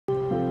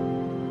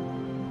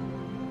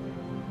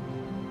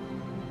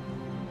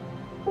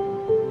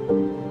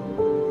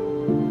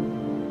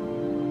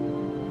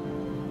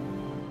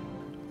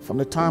From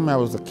the time I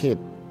was a kid,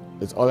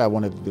 it's all I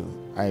wanted to do.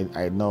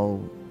 I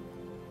know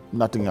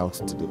nothing else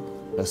to do.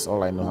 That's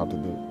all I know how to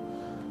do.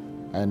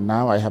 And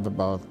now I have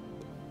about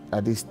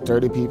at least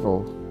 30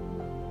 people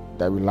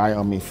that rely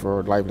on me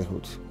for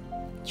livelihood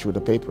through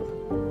the paper.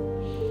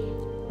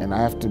 And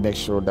I have to make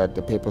sure that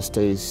the paper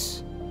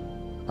stays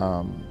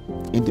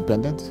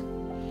independent,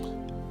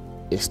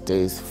 it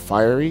stays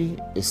fiery,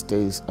 it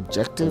stays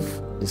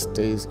objective, it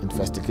stays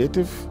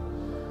investigative,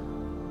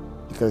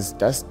 because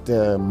that's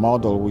the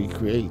model we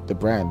create, the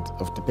brand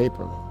of the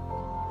paper.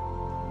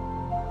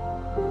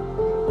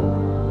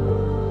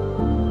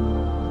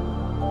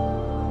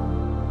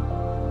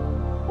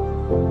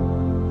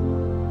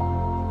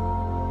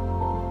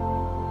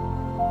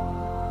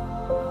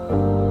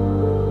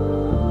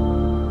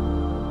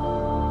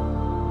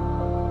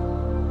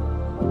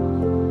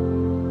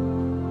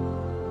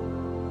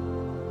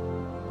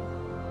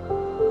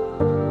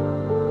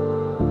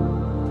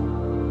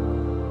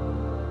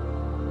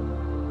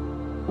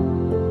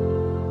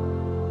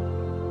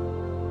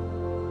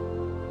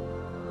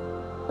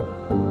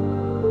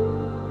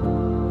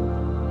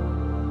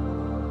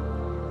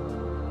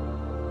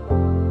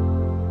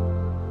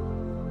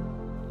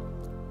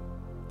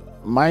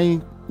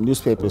 My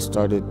newspaper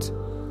started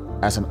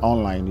as an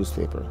online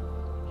newspaper,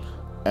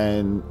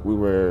 and we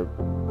were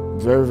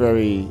very,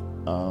 very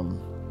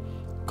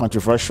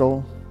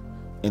controversial,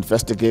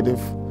 investigative,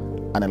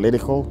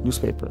 analytical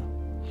newspaper,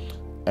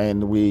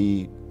 and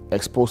we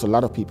exposed a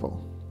lot of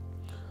people.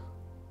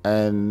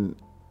 And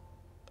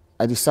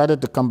I decided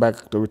to come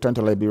back, to return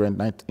to Liberia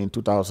in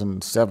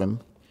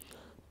 2007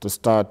 to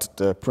start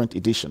the print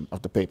edition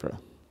of the paper.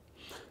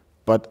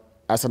 But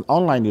as an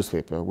online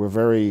newspaper, we're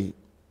very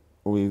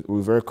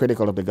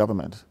critical of the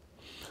government.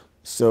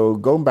 So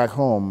going back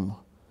home,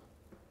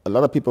 a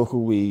lot of people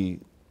who we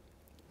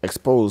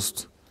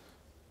exposed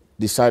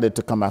decided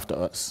to come after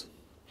us.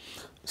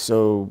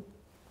 So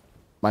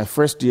my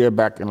first year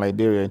back in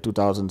Liberia in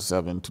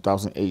 2007,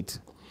 2008,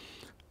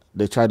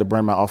 they tried to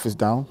burn my office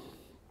down.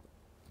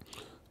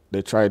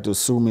 They tried to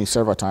sue me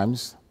several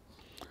times.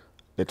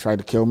 They tried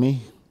to kill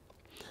me.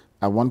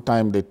 At one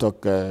time, they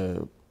took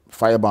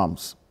fire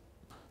bombs,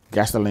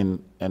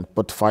 gasoline, and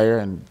put fire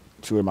and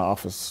threw in my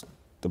office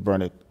to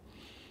burn it.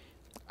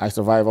 I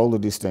survived all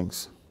of these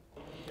things.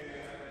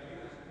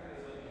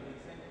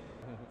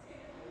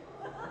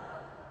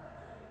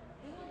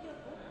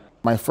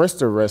 My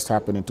first arrest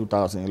happened in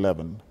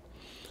 2011.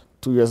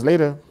 2 years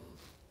later,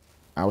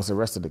 I was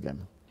arrested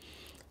again.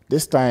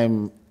 This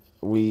time,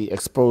 we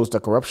exposed the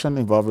corruption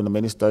involving the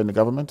minister in the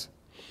government.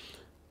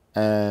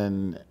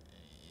 And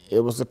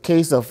it was a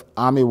case of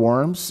army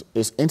worms.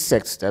 It's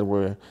insects that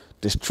were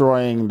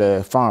destroying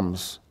the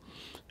farms.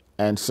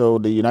 And so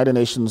the United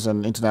Nations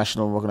and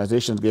international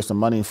organizations gave some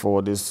money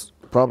for this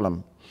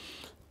problem.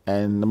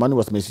 And the money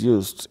was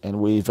misused, and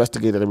we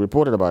investigated and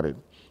reported about it.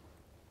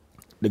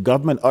 The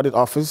government audit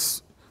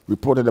office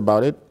reported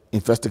about it,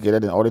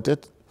 investigated and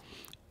audited,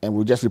 and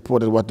we just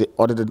reported what the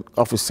audited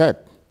office said.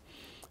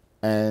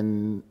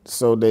 And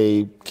so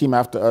they came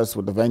after us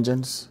with a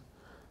vengeance,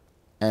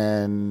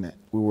 and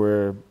we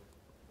were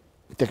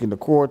taken to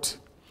court.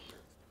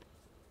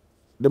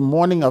 The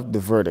morning of the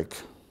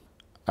verdict,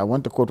 I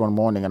went to court one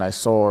morning and I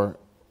saw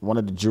one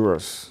of the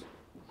jurors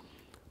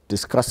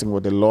discussing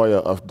with the lawyer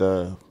of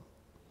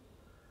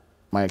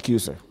my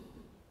accuser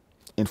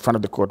in front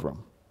of the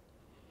courtroom.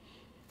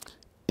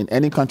 In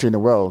any country in the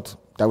world,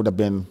 that would have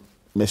been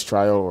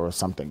mistrial or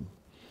something.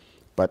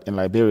 But in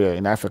Liberia,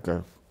 in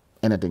Africa,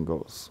 anything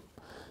goes.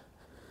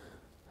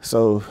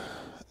 So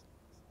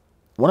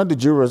one of the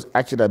jurors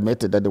actually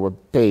admitted that they were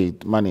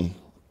paid money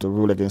to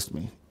rule against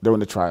me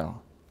during the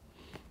trial.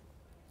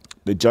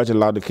 The judge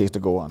allowed the case to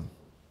go on.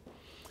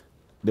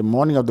 The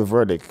morning of the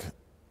verdict,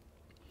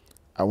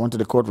 I went to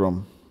the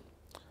courtroom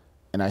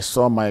and I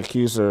saw my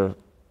accuser,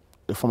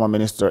 the former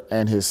minister,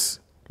 and his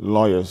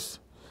lawyers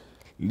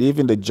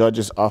leaving the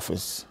judge's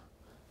office,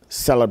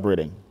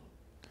 celebrating,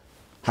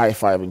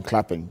 high-fiving,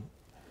 clapping.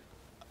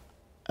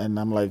 And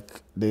I'm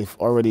like, they've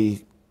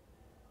already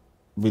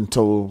been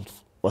told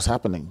what's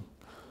happening.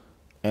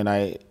 And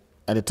at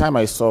the time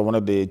I saw one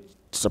of the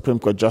Supreme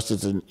Court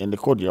justices in the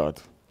courtyard,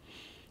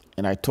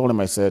 and I told him,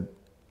 I said,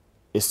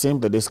 it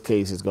seems that this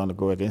case is going to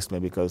go against me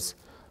because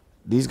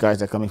these guys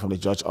are coming from the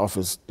judge's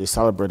office, they're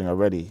celebrating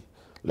already,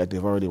 like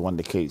they've already won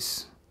the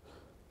case.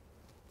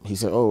 He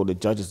said, oh, the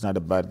judge is not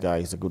a bad guy,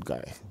 he's a good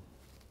guy.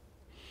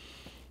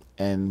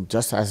 And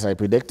just as I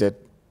predicted,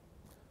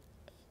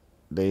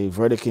 the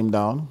verdict came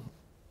down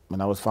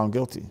and I was found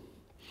guilty.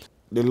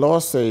 The law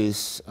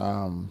says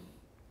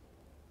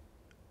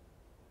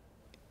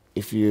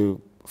if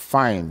you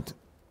fined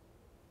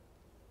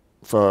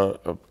for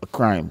a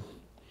crime,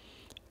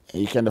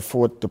 you can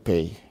afford to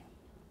pay.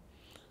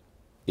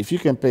 If you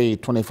can pay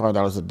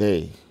 $25 a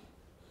day,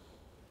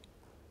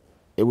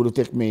 it would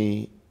take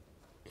me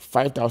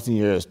 5,000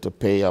 years to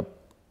pay up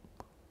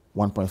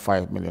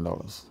 $1.5 million.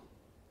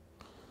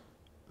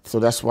 So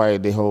that's why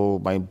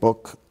my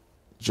book,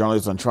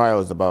 Journalism on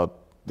Trial, is about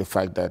the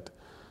fact that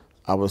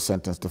I was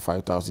sentenced to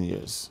 5,000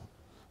 years.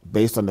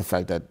 based on the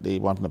fact that they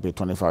want me to pay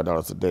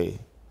 $25 a day.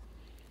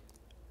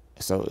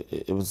 So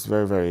it was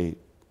very, very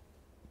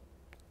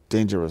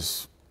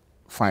dangerous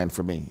fine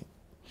for me.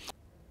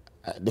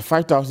 The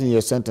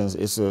 5,000-year sentence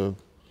is a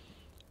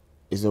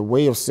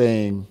way of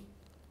saying,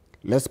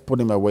 let's put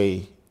him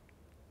away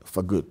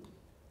for good.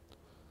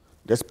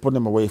 Let's put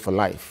him away for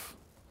life.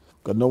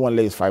 Because no one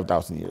lives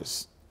 5,000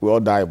 years. We all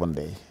die one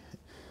day.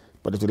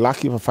 But if they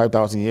lock you for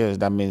 5,000 years,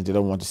 that means they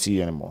don't want to see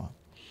you anymore.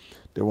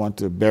 They want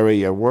to bury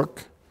your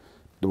work.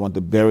 They want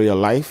to bury your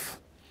life.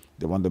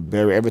 They want to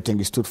bury everything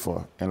you stood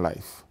for in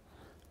life.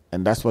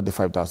 And that's what the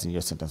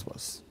 5,000-year sentence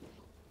was.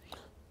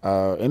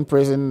 In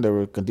prison,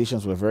 the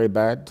conditions were very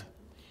bad.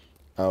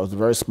 It was a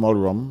very small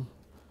room,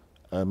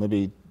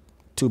 maybe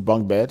 2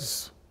 bunk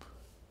beds,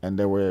 and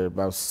there were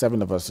about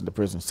 7 of us in the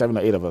prison, 7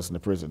 or 8 of us in the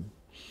prison.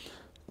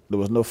 There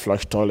was no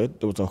flush toilet.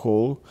 There was a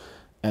hole,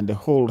 and the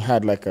hole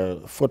had like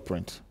a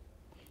footprint,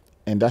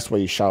 and that's where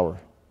you shower,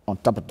 on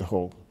top of the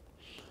hole.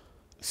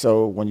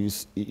 So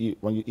even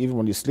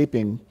when you're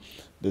sleeping,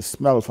 the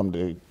smell from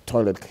the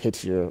toilet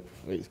hits your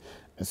face.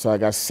 And so I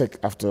got sick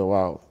after a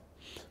while.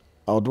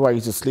 Although I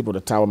used to sleep with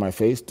a towel on my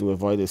face to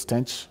avoid the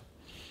stench,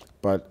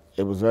 but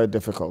it was very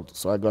difficult.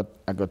 So I got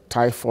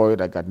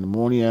typhoid, I got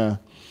pneumonia,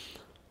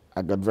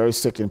 I got very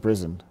sick in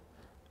prison.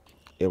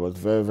 It was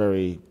very,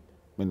 very,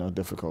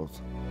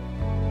 difficult.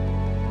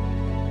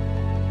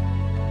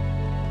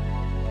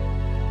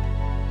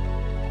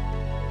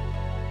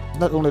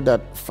 Not only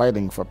that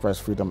fighting for press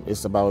freedom,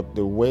 it's about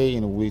the way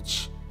in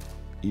which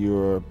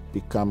you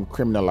become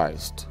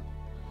criminalized.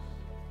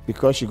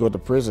 Because you go to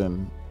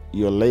prison,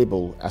 you're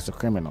labeled as a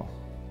criminal.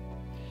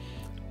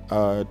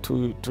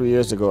 2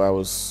 years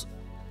ago,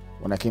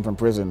 when I came from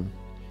prison,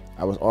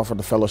 I was offered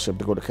a fellowship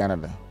to go to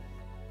Canada.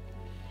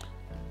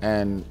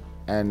 And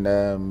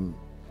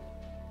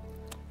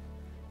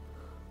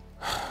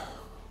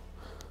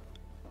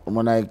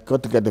when I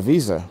got to get the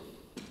visa,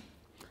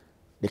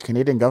 the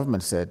Canadian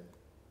government said,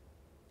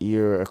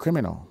 "You're a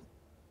criminal.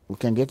 We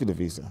can't give you the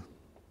visa."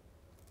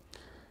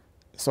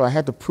 So I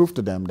had to prove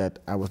to them that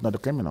I was not a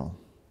criminal.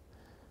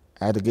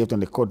 I had to give them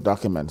the court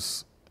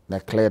documents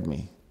that cleared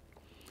me.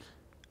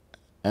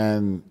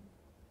 And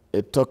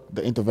it took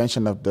the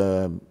intervention of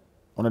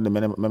one of the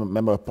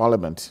member of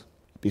parliament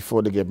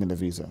before they gave me the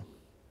visa.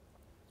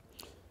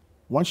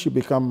 Once you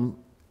become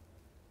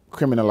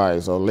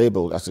criminalized or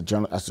labeled as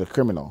a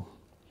criminal,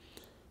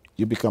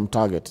 you become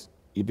target.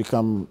 You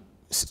become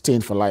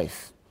stained for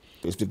life.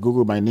 If you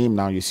Google my name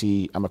now, you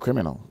see I'm a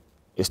criminal.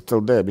 It's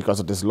still there because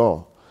of this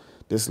law.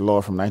 This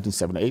law from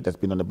 1978 that's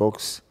been on the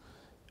books.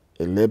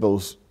 It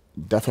labels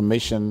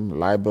defamation,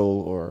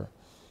 libel, or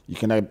you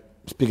cannot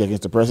speak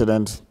against the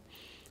president.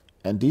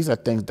 And these are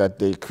things that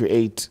they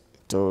create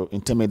to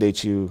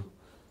intimidate you,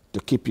 to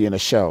keep you in a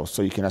shell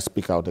so you cannot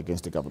speak out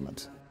against the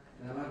government.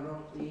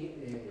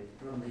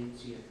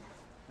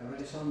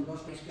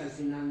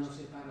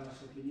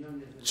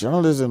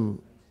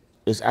 Journalism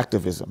is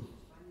activism.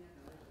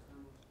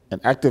 And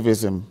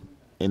activism,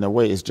 in a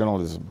way, is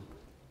journalism,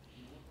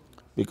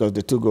 because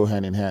the two go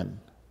hand in hand.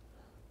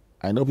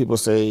 I know people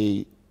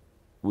say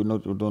we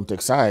don't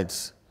take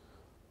sides,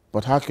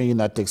 but how can you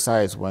not take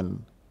sides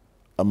when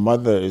a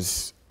mother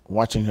is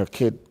watching her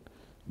kid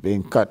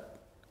being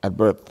cut at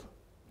birth?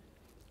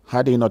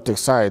 How do you not take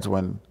sides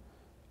when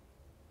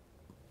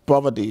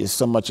poverty is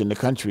so much in the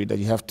country that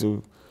you have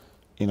to,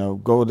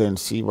 go there and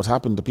see what's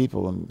happened to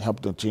people and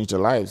help them change their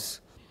lives?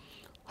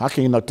 How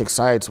can you not take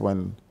sides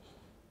when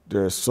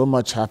there's so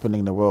much happening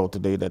in the world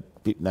today that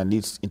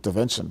needs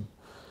intervention?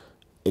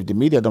 If the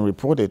media don't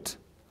report it,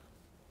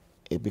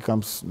 it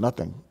becomes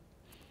nothing.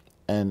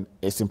 And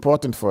it's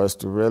important for us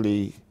to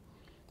really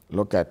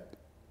look at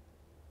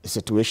the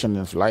situation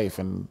of life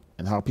and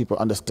how people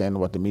understand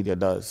what the media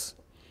does.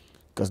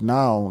 Because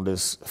now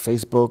there's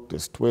Facebook,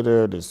 there's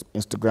Twitter, there's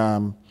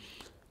Instagram.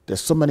 There's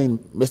so many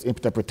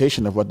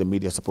misinterpretations of what the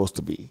media is supposed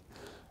to be.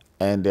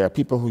 And there are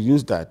people who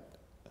use that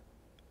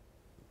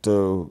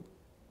to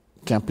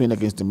campaign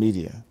against the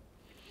media.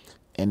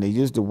 And they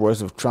use the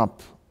words of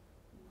Trump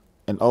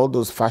and all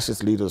those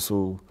fascist leaders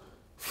who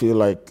feel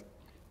like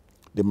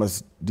they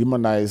must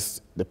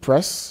demonize the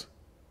press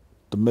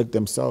to make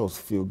themselves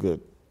feel good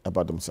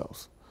about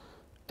themselves.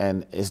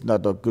 And it's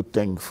not a good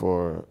thing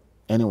for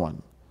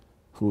anyone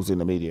who's in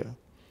the media.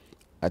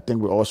 I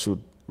think we all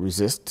should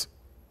resist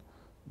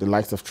the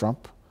likes of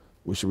Trump.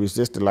 We should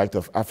resist the likes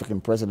of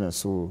African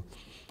presidents who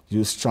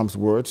use Trump's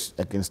words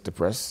against the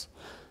press.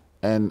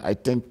 And I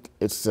think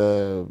it's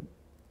a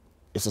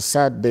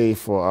sad day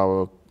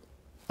for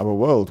our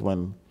world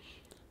when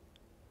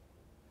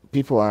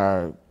people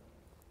are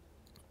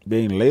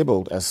being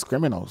labeled as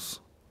criminals.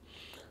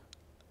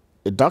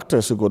 The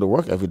doctors who go to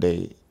work every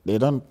day, they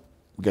don't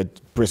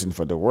get prison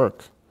for their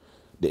work.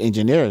 The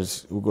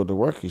engineers who go to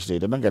work each day,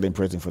 they don't get in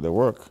prison for their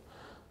work.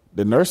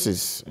 The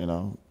nurses,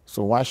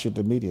 so why should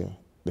the media,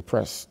 the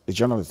press, the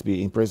journalists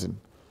be in prison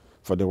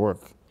for their work?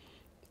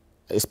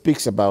 It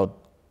speaks about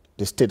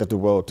the state of the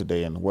world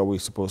today and how we're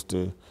supposed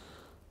to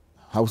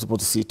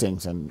see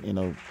things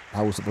and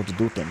how we're supposed to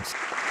do things.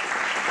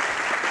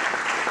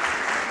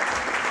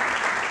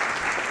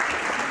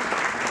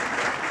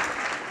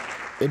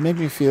 it made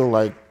me feel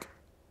like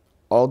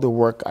all the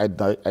work I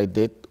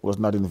did was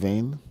not in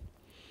vain.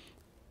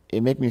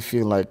 It made me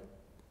feel like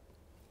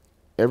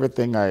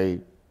everything I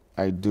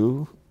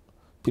do,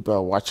 people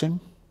are watching.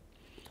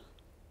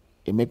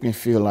 It made me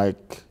feel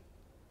like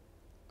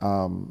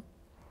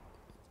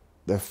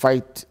the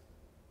fight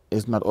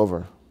is not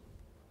over.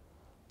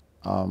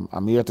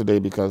 I'm here today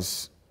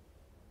because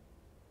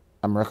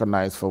I'm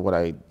recognized for what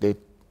I did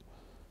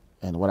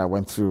and what I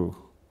went through.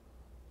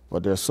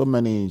 But there are so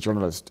many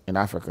journalists in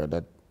Africa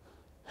that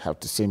have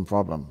the same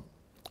problem,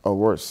 or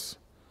worse.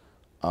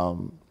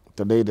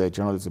 Today there are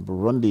journalists in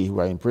Burundi who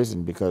are in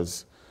prison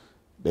because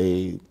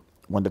they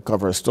want to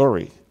cover a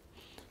story.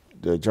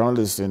 There are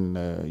journalists in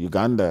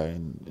Uganda,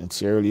 in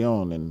Sierra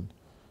Leone,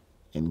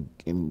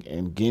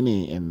 in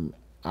Guinea, in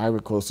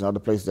Ivory Coast, and other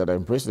places that are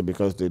in prison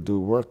because they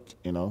do work,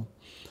 you know.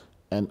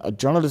 And a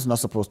journalist is not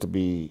supposed to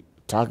be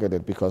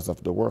targeted because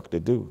of the work they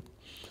do.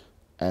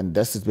 And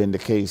this has been the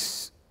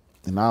case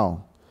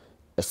now,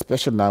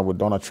 especially now with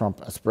Donald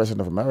Trump as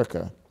president of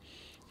America.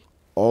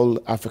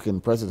 All African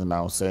presidents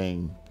now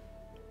saying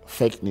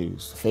fake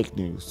news, fake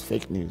news,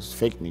 fake news,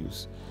 fake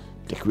news.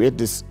 They create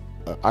this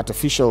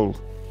artificial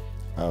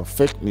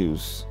fake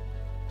news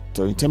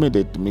to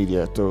intimidate the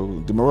media,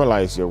 to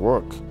demoralize your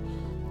work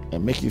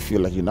and make you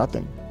feel like you're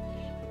nothing.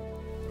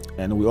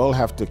 And we all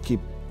have to keep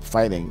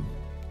fighting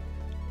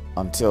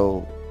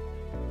until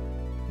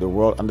the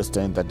world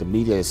understands that the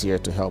media is here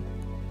to help,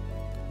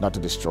 not to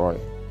destroy.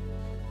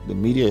 The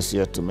media is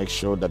here to make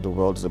sure that the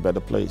world is a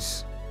better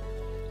place.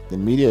 The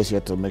media is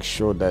here to make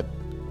sure that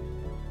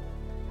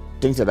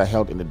things that are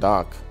held in the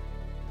dark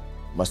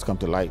must come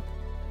to light.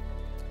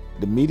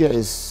 The media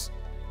is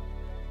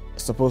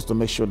supposed to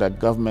make sure that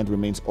government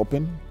remains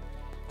open,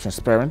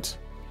 transparent,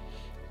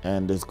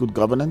 and there's good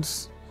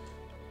governance.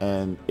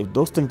 And if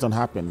those things don't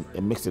happen,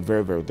 it makes it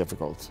very, very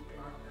difficult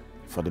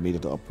for the media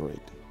to operate.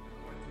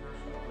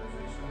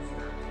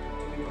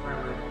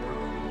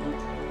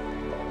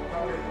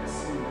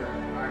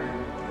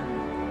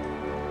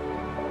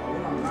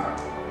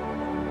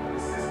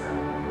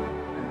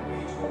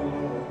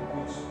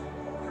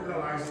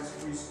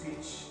 Free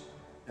speech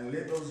and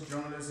let those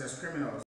journalists as criminals.